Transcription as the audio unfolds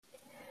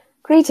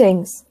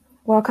Greetings!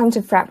 Welcome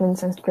to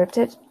Fragments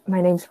Unscripted.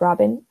 My name's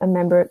Robyn, a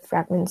member of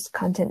Fragments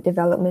Content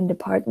Development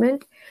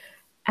Department,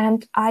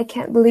 and I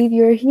can't believe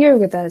you're here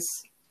with us.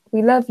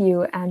 We love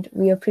you and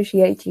we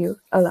appreciate you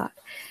a lot.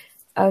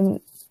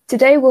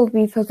 Today we'll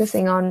be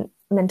focusing on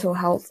mental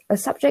health, a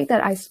subject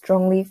that I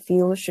strongly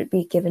feel should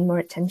be given more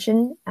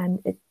attention and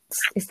its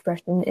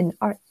expression in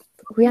art.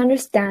 We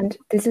understand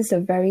this is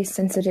a very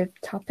sensitive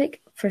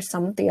topic for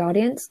some of the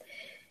audience.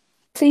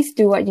 Please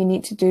do what you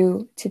need to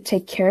do to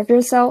take care of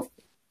yourself.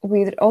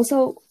 We would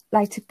also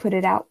like to put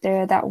it out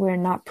there that we're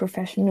not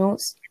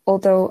professionals,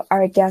 although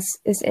our guest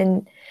is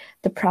in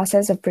the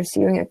process of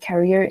pursuing a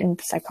career in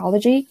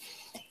psychology.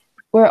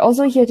 We're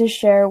also here to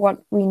share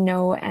what we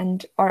know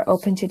and are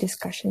open to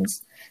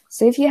discussions.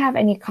 So if you have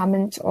any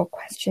comments or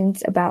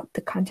questions about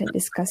the content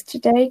discussed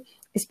today,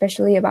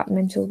 especially about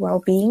mental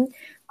well-being,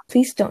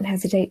 please don't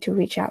hesitate to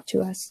reach out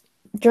to us.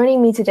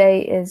 Joining me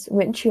today is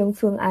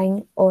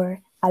Nguyễn or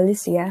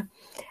Alissia,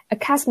 a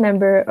cast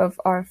member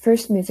of our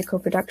first musical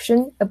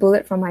production, A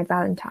Bullet for My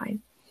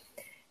Valentine.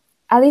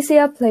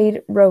 Alissia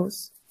played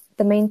Rose,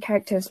 the main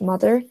character's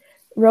mother.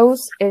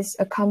 Rose is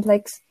a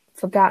complex,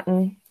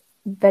 forgotten,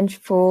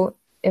 vengeful,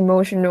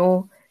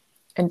 emotional,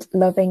 and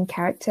loving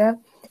character.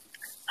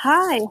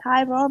 Hi,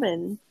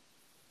 Robyn.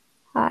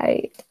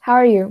 Hi, how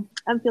are you?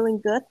 I'm feeling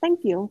good,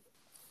 thank you.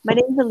 My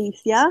name is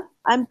Alissia.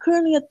 I'm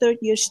currently a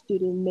third-year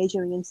student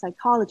majoring in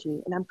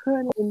psychology, and I'm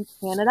currently in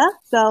Canada.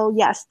 So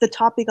yes, the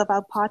topic of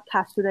our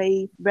podcast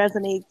today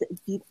resonates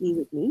deeply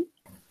with me.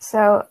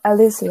 So,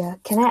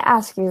 Alissia, can I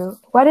ask you,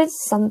 what is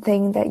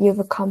something that you've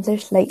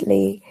accomplished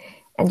lately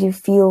and you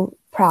feel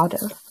proud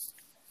of?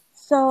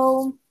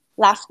 So,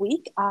 last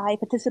week, I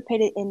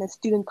participated in a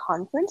student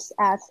conference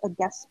as a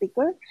guest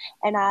speaker,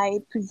 and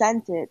I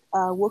presented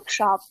a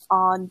workshop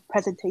on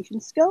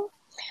presentation skills.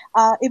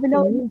 Even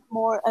though it was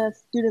more at a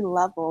student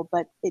level,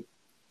 but it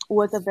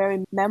was a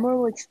very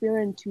memorable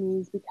experience to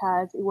me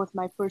because it was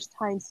my first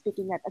time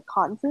speaking at a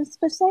conference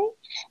per se,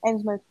 and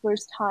it's my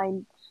first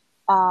time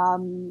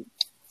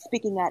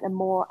speaking at a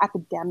more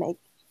academic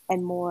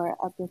and more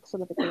of a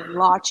sort of a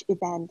large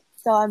event.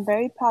 So I'm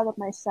very proud of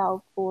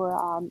myself for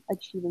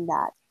achieving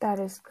that. That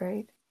is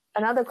great.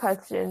 Another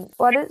question,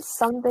 what is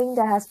something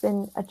that has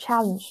been a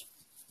challenge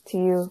to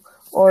you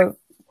or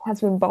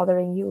has been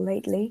bothering you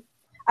lately?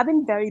 I've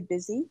been very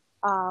busy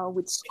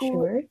with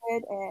school, Sure.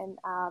 and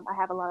I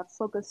have a lot of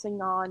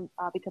focusing on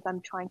because I'm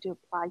trying to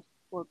apply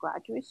for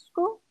graduate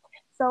school.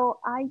 So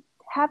I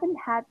haven't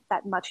had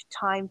that much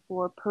time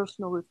for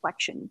personal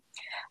reflection.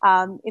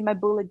 In my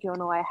bullet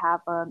journal, I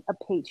have a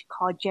page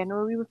called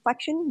January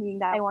Reflection, meaning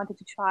that I wanted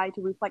to try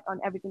to reflect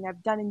on everything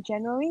I've done in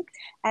January,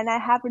 and I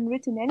haven't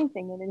written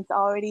anything, and it's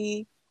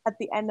already at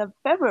the end of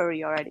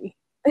February already.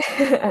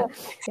 Yeah,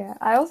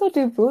 I also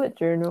do bullet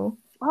journal.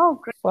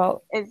 Oh, great.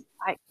 Well,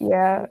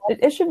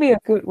 it should be a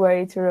good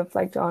way to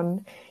reflect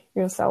on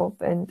yourself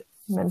and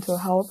mental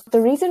health.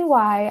 The reason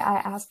why I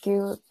ask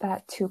you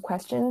that two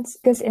questions,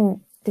 because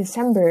in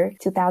December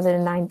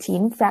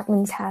 2019,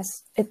 Fragments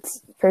has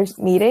its first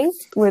meeting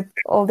with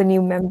all the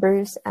new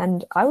members,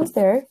 and I was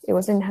there. It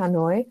was in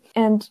Hanoi.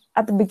 And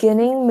at the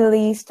beginning,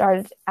 Millie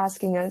started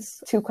asking us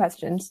two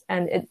questions,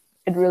 and it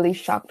really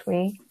shocked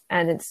me.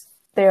 And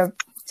they're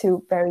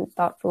two very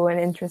thoughtful and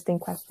interesting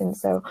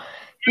questions. So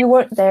you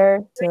weren't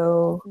there,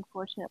 so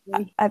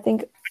unfortunately, I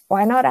think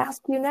why not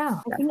ask you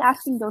now? I think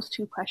asking those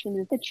two questions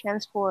is a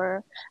chance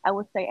for, I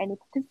would say, any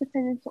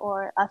participants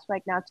or us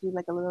right now to do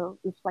like a little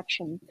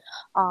reflection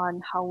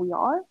on how we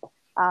are.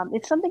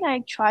 It's something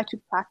I try to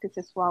practice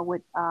as well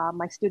with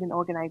my student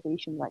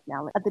organization right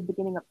now. Like at the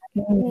beginning of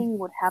every meeting, you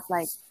would have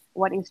like,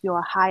 what is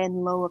your high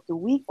and low of the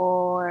week,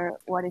 or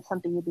what is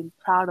something you've been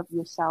proud of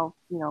yourself,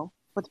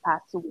 for the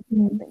past 2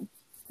 weeks.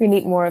 We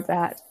need more of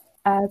that.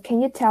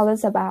 Can you tell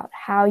us about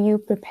how you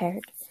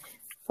prepared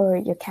for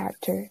your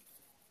character,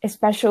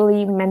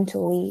 especially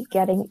mentally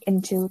getting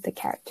into the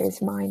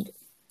character's mind?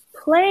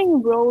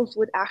 Playing roles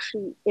was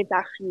actually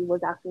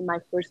my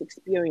first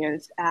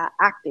experience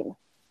acting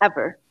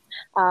ever.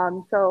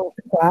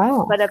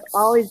 Wow. But I've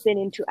always been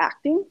into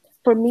acting.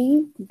 For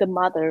me, the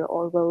mother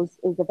or Rose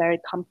is a very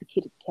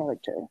complicated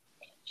character.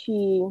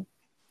 She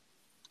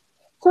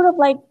sort of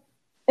like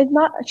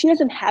she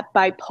doesn't have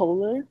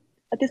bipolar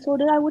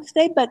disorder, I would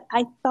say, but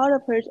I thought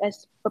of her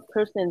as a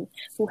person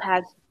who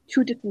has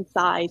two different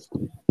sides.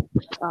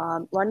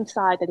 One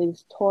side that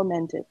is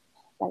tormented,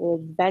 that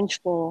is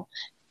vengeful,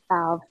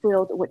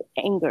 filled with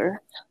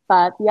anger,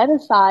 but the other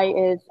side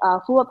is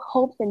full of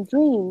hopes and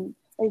dreams.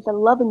 Is a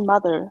loving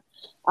mother.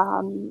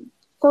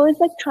 So it's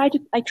like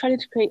I try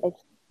to create as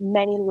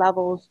many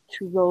levels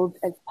to Rose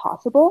as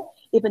possible,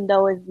 even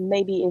though it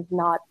maybe is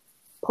not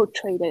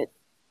portrayed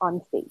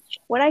on stage.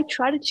 What I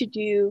tried to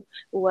do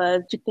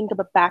was to think of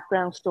a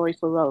background story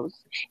for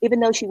Rose. Even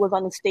though she was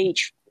on the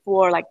stage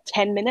for like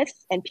 10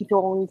 minutes, and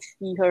people only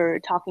see her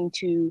talking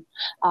to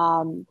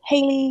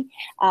Haley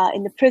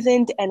in the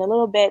prison, and a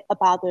little bit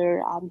about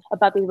the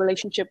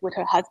relationship with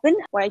her husband.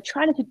 What I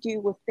tried to do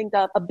was think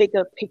of a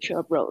bigger picture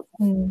of Rose.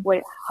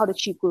 How did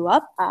she grow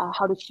up?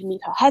 How did she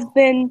meet her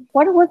husband?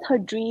 What was her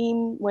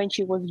dream when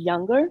she was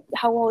younger?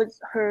 How was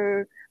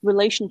her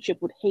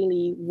relationship with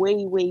Haley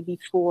way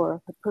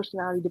before her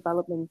personality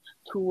development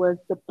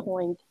towards the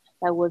point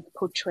that was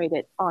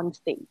portrayed on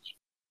stage?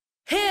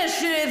 Here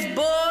she is,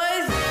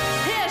 boys.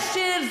 Here she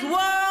is,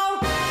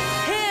 world.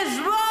 Here's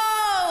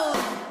Rose.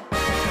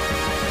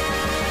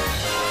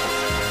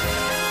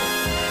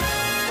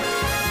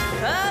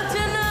 Out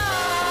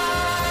tonight,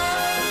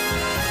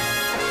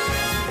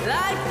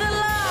 like the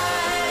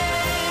light.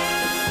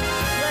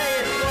 Play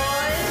it,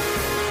 boys.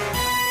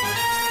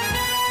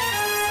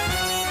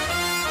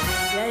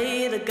 Yeah,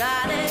 you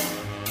got it.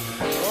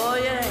 Oh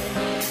yeah.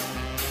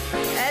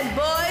 And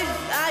boys,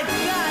 I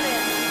got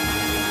it.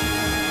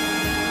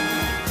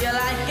 You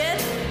like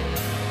it?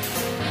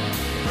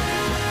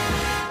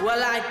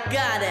 Well, I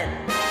got it.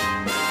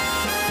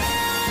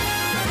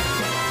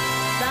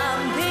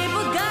 Some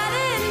people got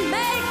it,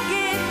 make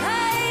it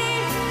pay.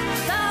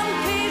 Some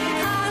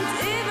people can't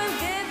even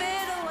give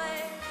it away.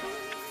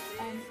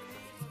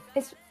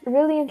 It's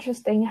really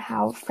interesting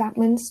how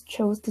Fragments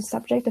chose the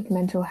subject of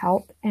mental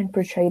health and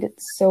portrayed it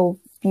so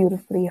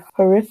beautifully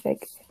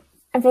horrific.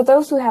 And for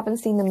those who haven't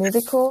seen the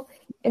musical,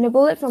 in A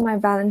Bullet for My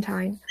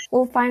Valentine,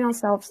 we'll find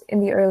ourselves in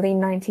the early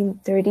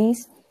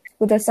 1930s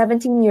with a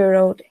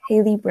 17-year-old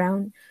Haley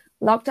Brown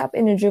locked up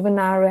in a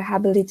juvenile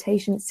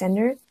rehabilitation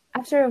center.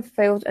 After a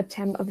failed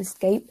attempt of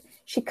escape,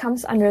 she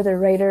comes under the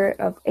radar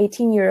of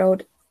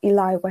 18-year-old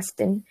Eli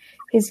Weston,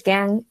 his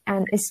gang,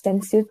 and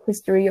extensive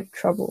history of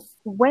trouble.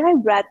 When I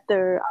read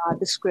the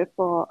script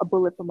for A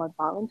Bullet for My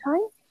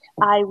Valentine,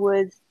 I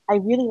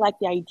really liked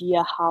the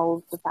idea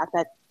how the fact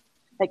that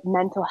like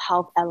mental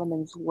health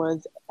elements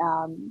was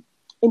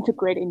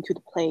integrated into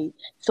the play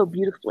so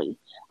beautifully.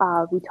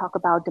 We talk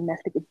about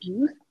domestic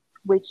abuse,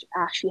 which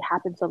actually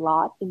happens a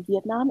lot in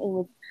Vietnam,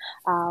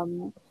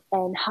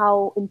 and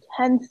how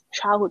intense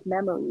childhood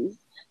memories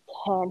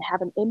can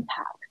have an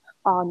impact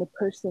on the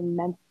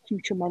person's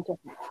future mental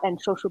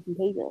and social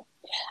behavior.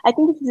 I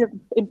think this is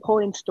an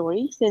important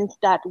story since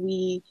that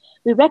we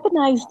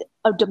recognize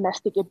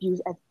domestic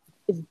abuse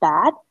as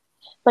bad,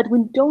 but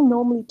we don't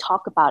normally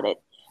talk about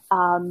it.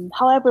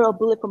 However, A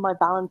Bullet for My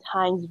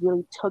Valentine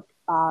really took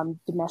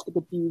domestic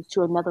abuse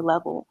to another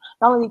level,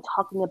 not only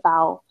talking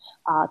about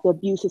the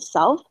abuse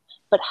itself,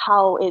 but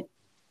how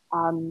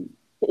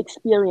the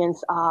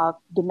experience of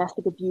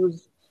domestic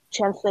abuse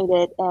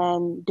translated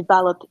and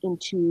developed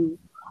into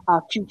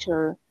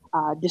future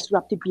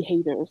disruptive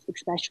behaviors,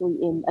 especially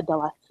in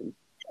adolescence.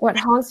 What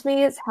haunts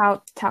me is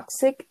how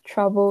toxic,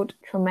 troubled,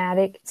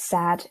 traumatic,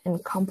 sad,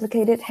 and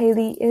complicated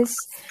Haley is.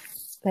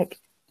 Like,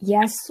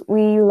 yes,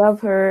 we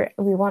love her,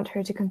 we want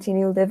her to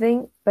continue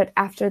living, but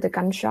after the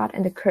gunshot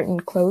and the curtain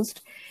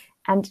closed,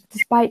 and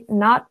despite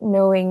not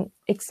knowing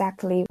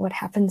exactly what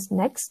happens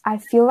next, I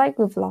feel like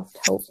we've lost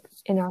hope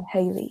in our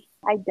Haley.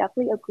 I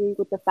definitely agree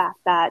with the fact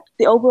that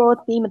the overall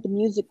theme of the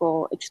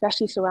musical,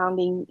 especially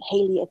surrounding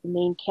Haley as the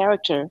main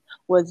character,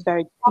 was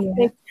very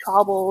toxic,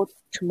 troubled,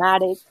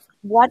 traumatic.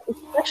 What is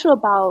special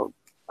about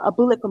A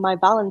Bullet for My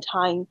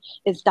Valentine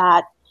is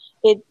that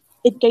it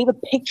gave a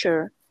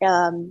picture,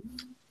 sort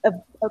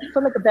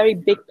of like a very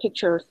big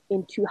picture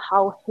into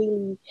how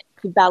Haley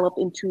developed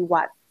into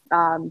what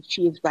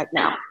she is right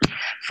now.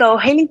 So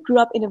Haley grew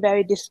up in a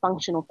very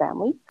dysfunctional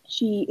family.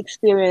 She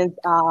experienced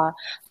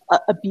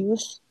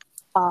abuse,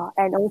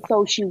 and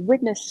also she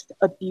witnessed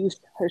abuse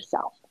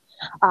herself.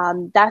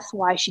 That's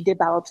why she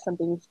developed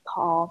something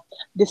called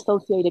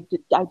dissociative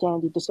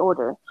identity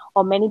disorder,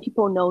 or many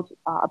people know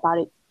about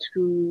it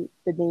through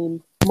the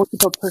name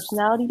multiple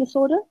personality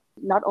disorder.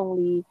 Not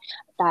only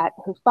that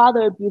her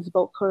father abused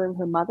both her and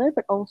her mother,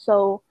 but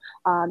also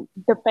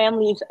the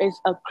family is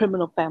a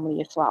criminal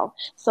family as well.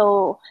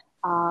 So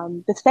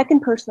the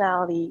second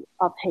personality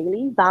of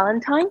Haley,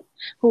 Valentine,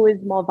 who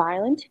is more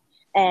violent,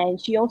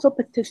 and she also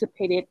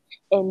participated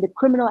in the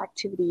criminal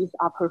activities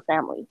of her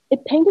family.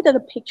 It painted a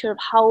picture of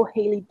how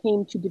Haley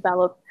came to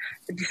develop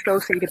the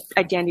dissociative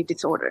identity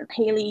disorder.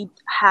 Haley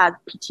had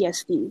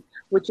PTSD,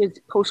 which is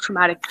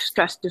post-traumatic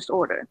stress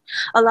disorder.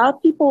 A lot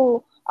of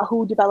people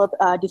who develop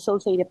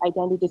dissociative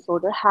identity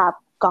disorder have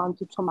gone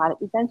through traumatic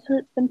events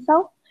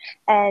themselves,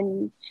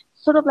 and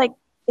sort of like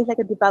it's like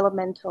a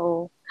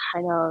developmental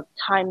kind of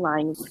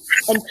timeline,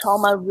 and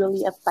trauma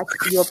really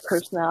affects your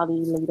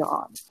personality later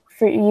on.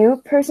 For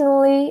you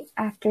personally,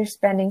 after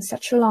spending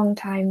such a long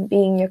time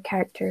being your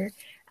character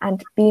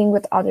and being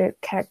with other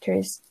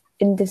characters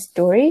in this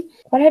story.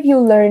 What have you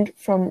learned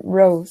from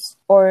Rose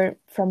or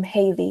from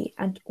Haley?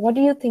 And what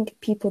do you think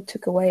people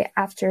took away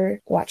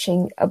after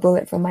watching A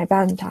Bullet for My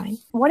Valentine?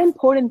 One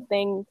important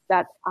thing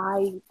that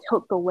I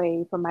took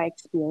away from my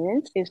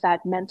experience is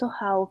that mental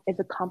health is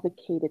a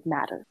complicated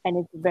matter and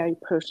it's very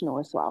personal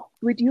as well.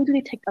 We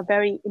usually take a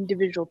very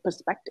individual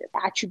perspective,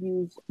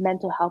 attributes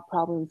mental health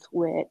problems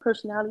with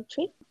personality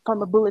traits.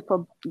 From A Bullet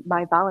for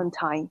My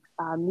Valentine,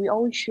 we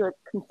always should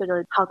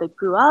consider how they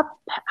grew up,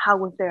 how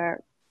was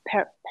their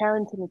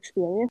parenting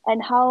experience,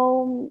 and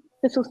how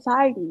the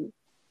society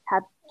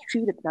had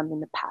treated them in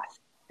the past.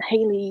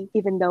 Haley,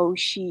 even though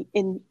she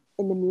in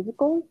the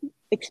musical,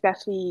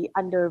 especially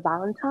under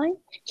Valentine,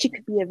 she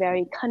could be a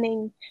very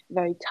cunning,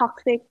 very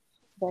toxic,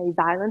 very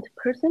violent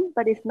person,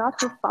 but it's not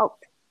her fault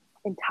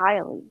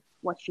entirely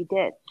what she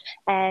did.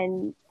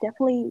 And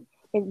definitely,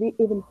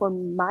 even for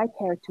my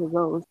character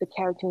Rose, the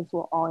characters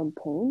were all in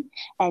pain,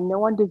 and no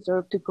one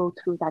deserved to go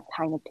through that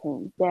kind of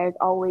pain. There's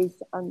always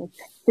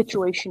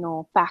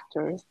situational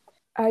factors.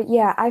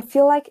 Yeah, I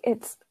feel like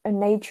it's a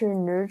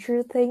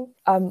nature-nurture thing,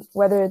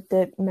 whether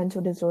the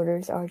mental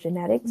disorders are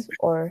genetics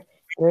or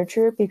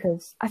nurture,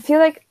 because I feel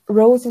like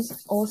Rose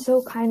is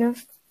also kind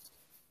of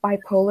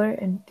bipolar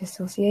and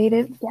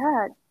dissociative.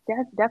 Yeah,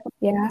 definitely.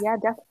 Yeah.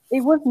 Definitely.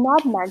 It was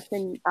not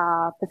mentioned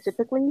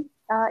specifically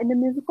in the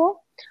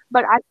musical,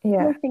 but I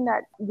still think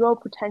that Rose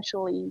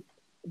potentially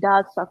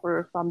does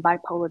suffer from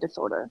bipolar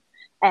disorder,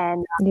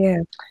 and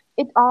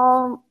it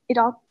all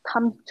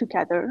comes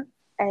together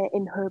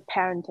in her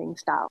parenting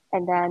style,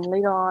 and then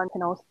later on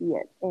can all see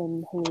it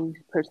in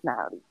Haley's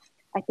personality.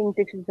 I think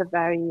this is a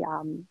very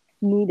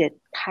needed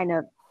kind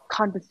of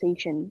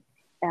conversation,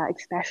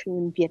 especially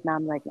in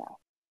Vietnam right now.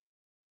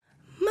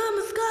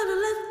 Mama's gotta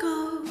let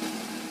go.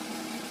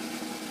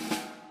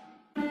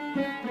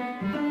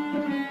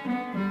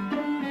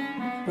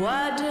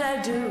 Why did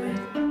I do it?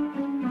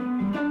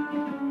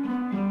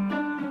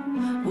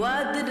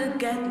 Why did it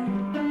get me?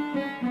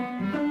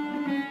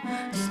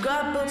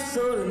 Scrapbooks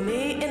of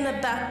me in the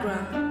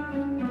background.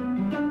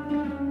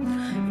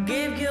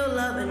 Give your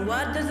love and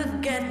what does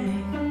it get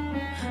me?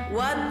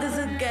 What does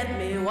it get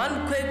me?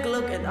 One quick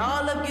look and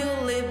all of you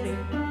leave me.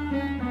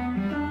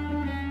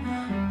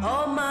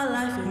 All my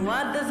life and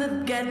what does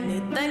it get me?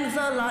 Thanks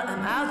a lot,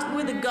 I'm out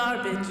with the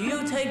garbage.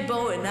 You take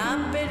Bo and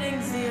I'm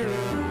bidding zero.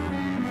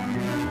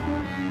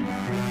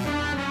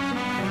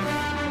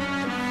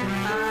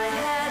 I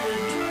had a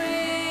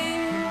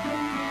dream.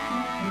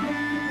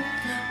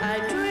 I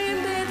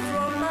dreamed it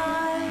for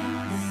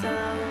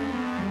myself.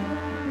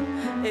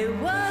 It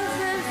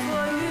wasn't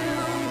for you,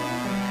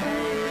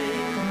 baby.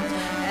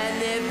 And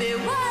if it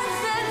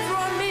wasn't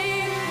for me,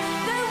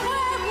 then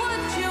where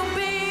would you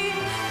be,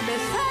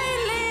 Miss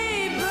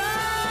Haley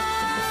Brown?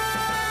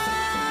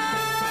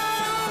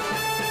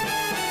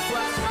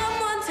 Well,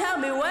 someone tell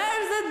me, where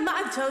is it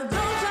my turn?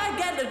 Don't I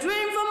get a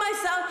dream for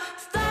myself?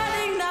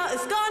 Starting now,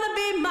 it's gonna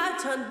be my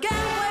turn. Get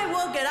away,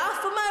 we'll get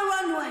off of my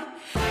runway.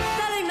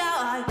 Starting now,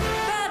 I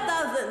bet a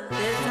thousand.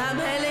 This time,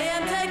 Haley,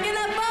 I'm taking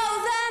a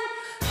bows and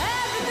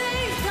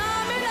everything's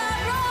coming up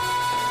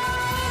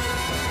roses.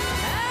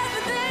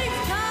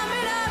 Everything's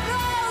coming up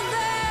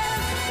roses.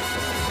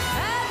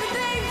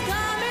 Everything's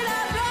coming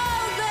up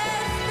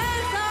roses.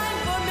 This time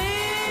for me.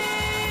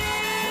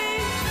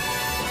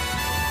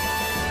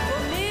 For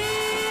me.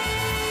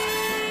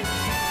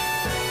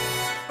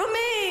 For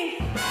me.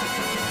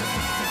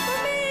 For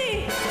me.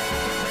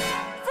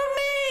 For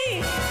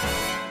me.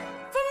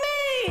 For me. For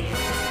me.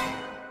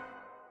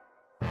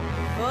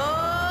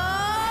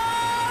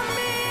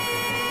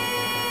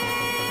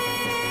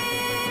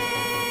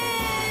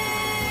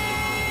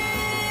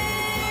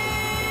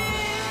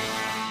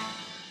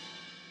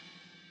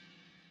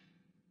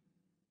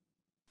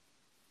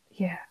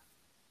 Yeah,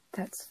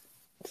 that's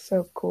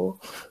so cool.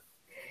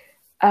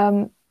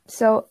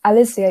 So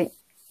Alissia,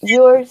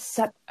 you're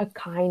such a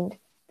kind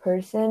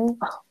person.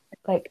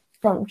 Like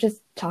from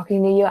just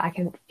talking to you, I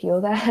can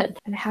feel that.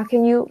 And how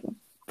can you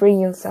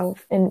bring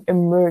yourself and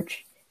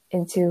emerge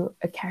into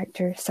a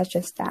character such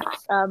as that?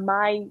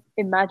 My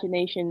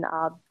imagination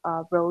of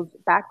Rose's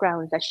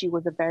background is that she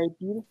was a very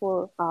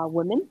beautiful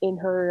woman in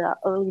her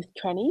early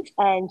 20s,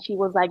 and she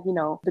was like,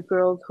 the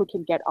girls who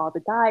can get all the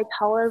guys.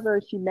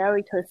 However, she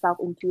married herself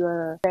into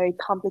a very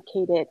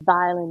complicated,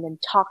 violent, and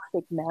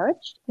toxic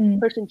marriage.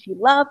 Person she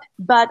loved,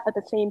 but at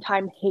the same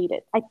time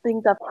hated. I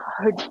think of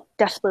her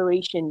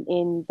desperation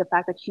in the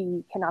fact that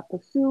she cannot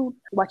pursue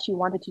what she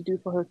wanted to do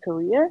for her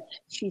career.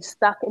 She's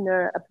stuck in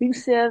an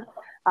abusive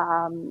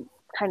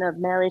kind of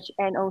marriage,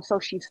 and also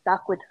she's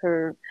stuck with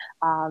her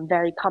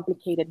very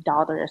complicated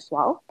daughter as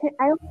well.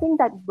 I don't think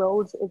that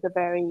Rose is a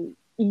very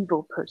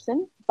evil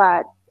person,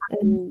 but I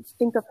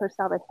think of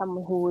herself as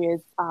someone who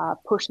is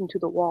pushed into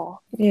the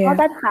wall. All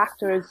that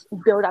factors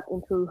build up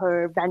into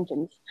her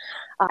vengeance.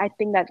 I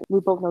think that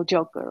we both know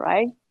Joker,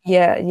 right?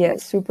 Yeah,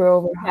 super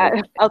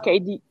overhyped. Okay,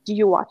 do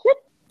you watch it?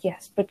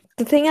 Yes, but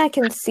the thing I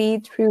can see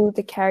through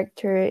the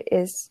character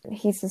is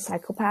he's a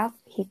psychopath.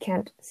 He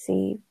can't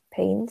see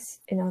pains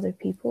in other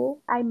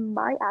people? I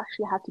might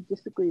actually have to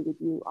disagree with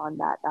you on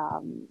that,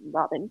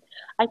 Robyn.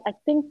 I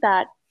think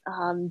that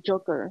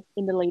Joker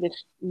in the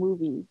latest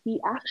movie,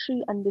 he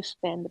actually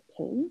understands the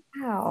pain.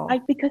 How?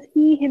 Because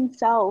he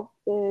himself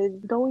is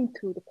going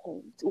through the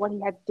pain. What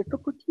he had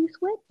difficulties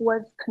with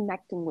was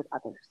connecting with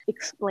others,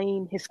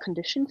 explain his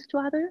conditions to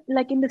others.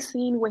 Like in the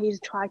scene where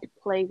he's trying to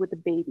play with the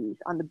babies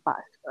on the bus,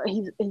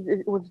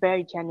 it was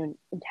very genuine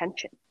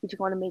intention. He just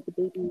want to make the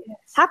baby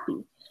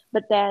happy.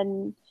 But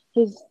then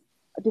his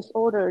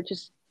disorder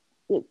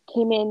it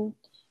came in,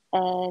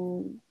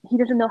 and he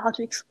doesn't know how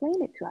to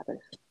explain it to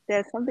others.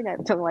 There's something I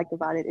don't like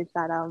about it is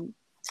that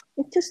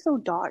it's just so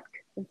dark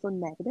and so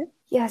negative.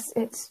 Yes,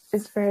 it's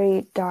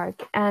very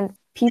dark, and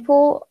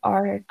people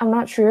are, I'm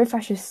not sure if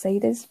I should say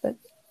this, but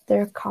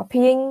they're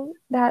copying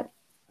that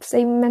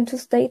same mental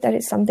state. That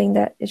is something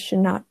that it should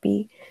not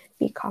be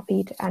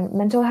copied, and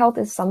mental health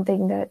is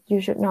something that you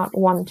should not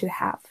want to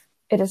have.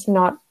 It is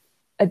not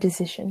a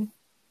decision.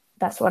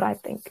 That's what I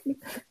think.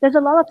 There's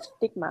a lot of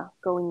stigma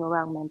going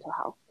around mental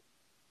health,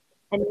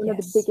 and one of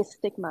the biggest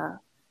stigma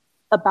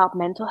about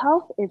mental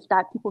health is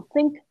that people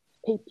think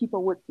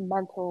people with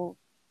mental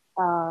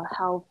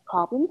health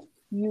problems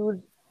use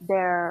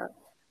their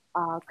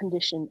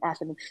condition as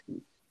an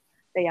excuse.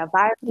 They are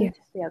violent,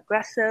 they are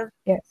aggressive,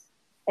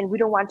 and we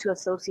don't want to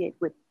associate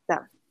with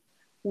them.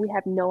 We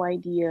have no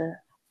idea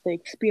the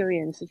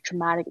experience, the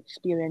traumatic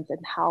experience, and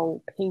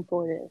how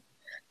painful it is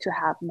to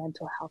have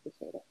mental health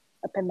disorder,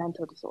 a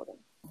mental disorder.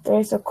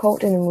 There's a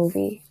quote in the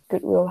movie,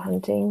 Good Will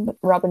Hunting,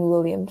 Robin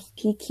Williams.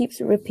 He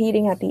keeps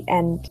repeating at the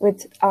end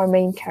with our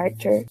main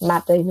character,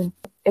 Matt Damon.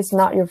 It's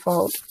not your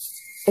fault.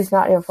 It's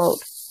not your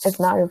fault. It's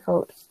not your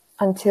fault.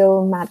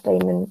 Until Matt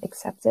Damon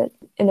accepts it.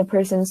 In a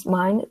person's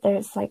mind,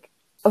 there's like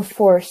a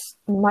force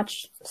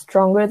much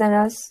stronger than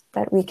us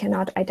that we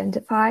cannot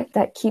identify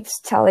that keeps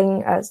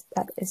telling us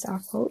that it's our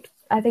fault.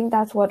 I think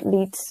that's what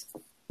leads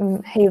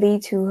Hailey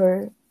to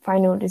her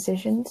final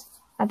decisions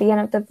at the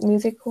end of the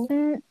musical.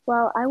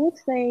 Well, I would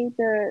say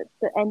the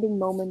ending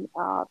moment,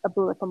 A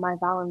Bullet for My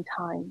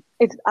Valentine,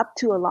 it's up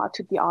to a lot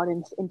to the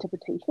audience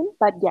interpretation.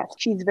 But yes,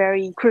 she's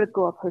very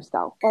critical of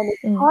herself, and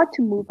it's hard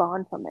to move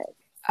on from it.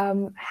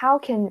 How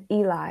can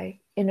Eli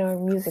in our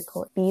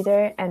musical be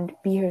there and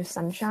be her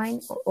sunshine?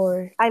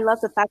 Or I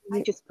love the fact that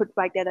you just put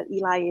right there that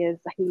Eli is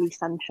Hailey's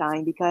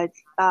sunshine, because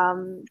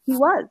he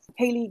was.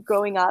 Hailey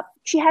growing up,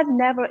 she has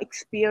never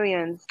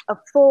experienced a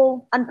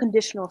full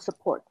unconditional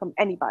support from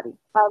anybody.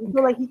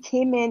 So like he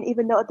came in,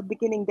 even though at the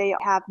beginning they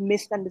have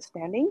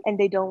misunderstanding and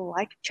they don't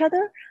like each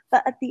other,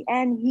 but at the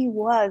end he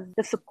was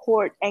the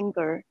support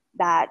anchor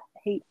that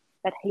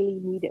Hailey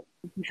needed.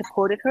 He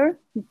supported her.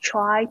 He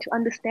tried to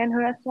understand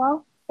her as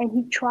well. And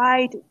he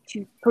tried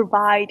to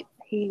provide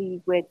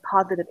Hailey with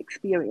positive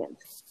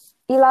experience.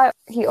 Eli,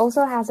 he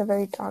also has a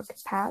very dark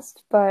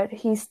past, but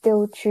he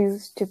still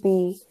chooses to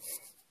be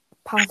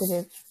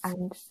positive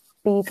and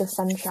be the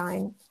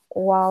sunshine,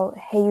 while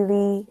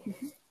Hailey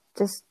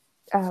just,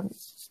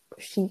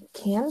 she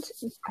can't.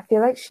 I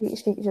feel like she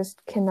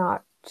just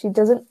cannot. She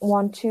doesn't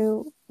want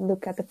to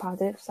look at the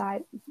positive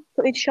side.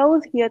 So it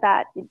shows here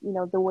that,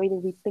 the way that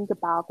we think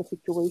about the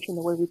situation,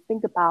 the way we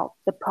think about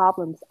the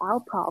problems, our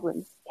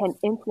problems can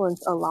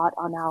influence a lot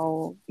on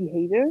our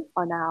behavior,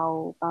 on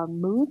our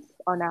moods,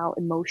 on our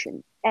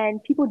emotions.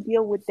 And people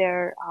deal with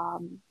their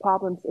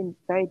problems in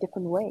very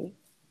different ways.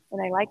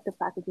 And I like the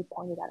fact that you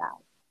pointed that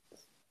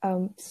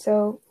out.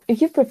 So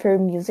if you prefer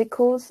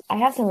musicals, I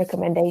have some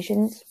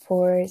recommendations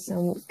for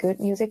some good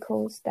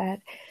musicals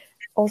that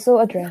also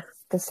address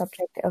the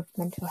subject of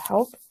mental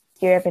health.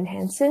 Dear Evan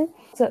Hansen.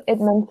 So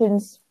it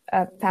mentions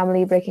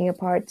family breaking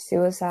apart,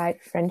 suicide,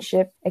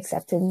 friendship,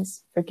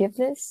 acceptance,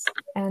 forgiveness,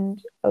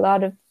 and a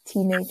lot of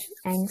teenage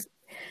angst.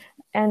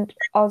 And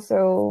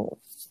also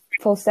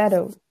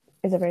Falsetto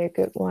is a very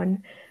good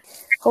one.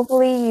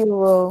 Hopefully you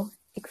will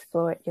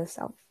explore it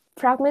yourself.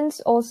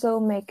 Fragments also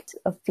make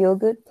a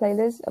feel-good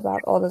playlist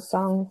about all the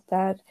songs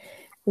that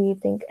we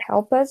think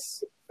help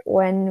us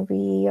when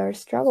we are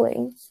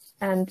struggling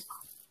and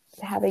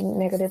having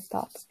negative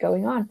thoughts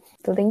going on.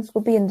 The links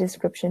will be in the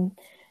description.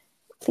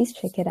 Please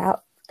check it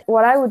out.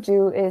 What I would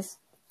do is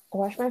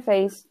wash my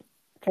face,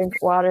 drink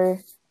water,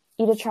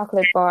 eat a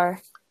chocolate bar,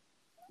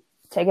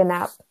 take a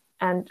nap,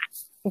 and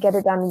get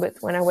it done with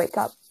when I wake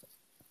up.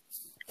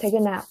 Take a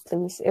nap,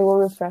 please. It will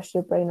refresh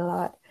your brain a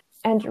lot.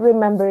 And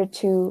remember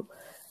to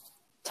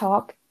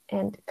talk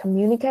and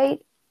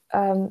communicate.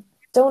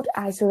 Don't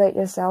isolate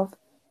yourself.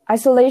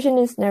 Isolation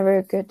is never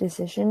a good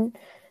decision.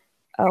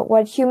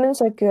 What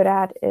humans are good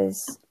at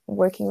is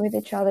working with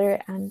each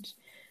other and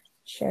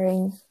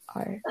sharing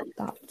our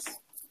thoughts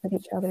with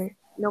each other.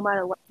 No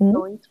matter what you're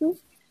going through,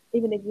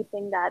 even if you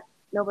think that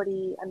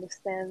nobody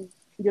understands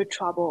your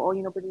trouble or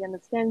nobody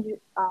understands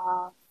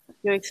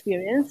your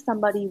experience,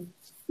 somebody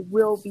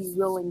will be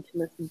willing to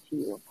listen to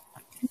you.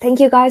 Thank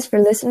you guys for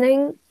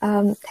listening.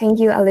 Thank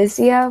you,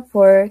 Alissia,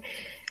 for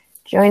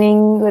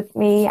joining with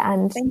me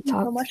and thank you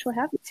so much for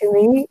having to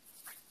me.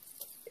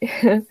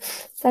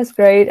 That's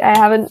great. I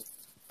haven't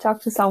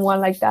talked to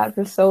someone like that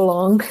for so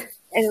long.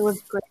 And it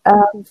was great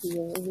talking to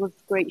you. It was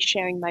great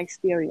sharing my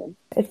experience.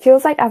 It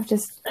feels like I've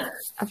just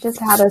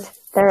had a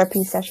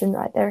therapy session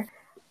right there.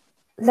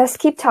 Let's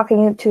keep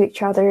talking to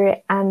each other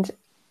and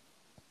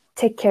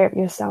take care of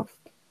yourself.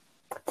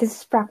 This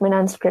is Fragment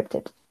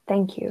Unscripted.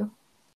 Thank you.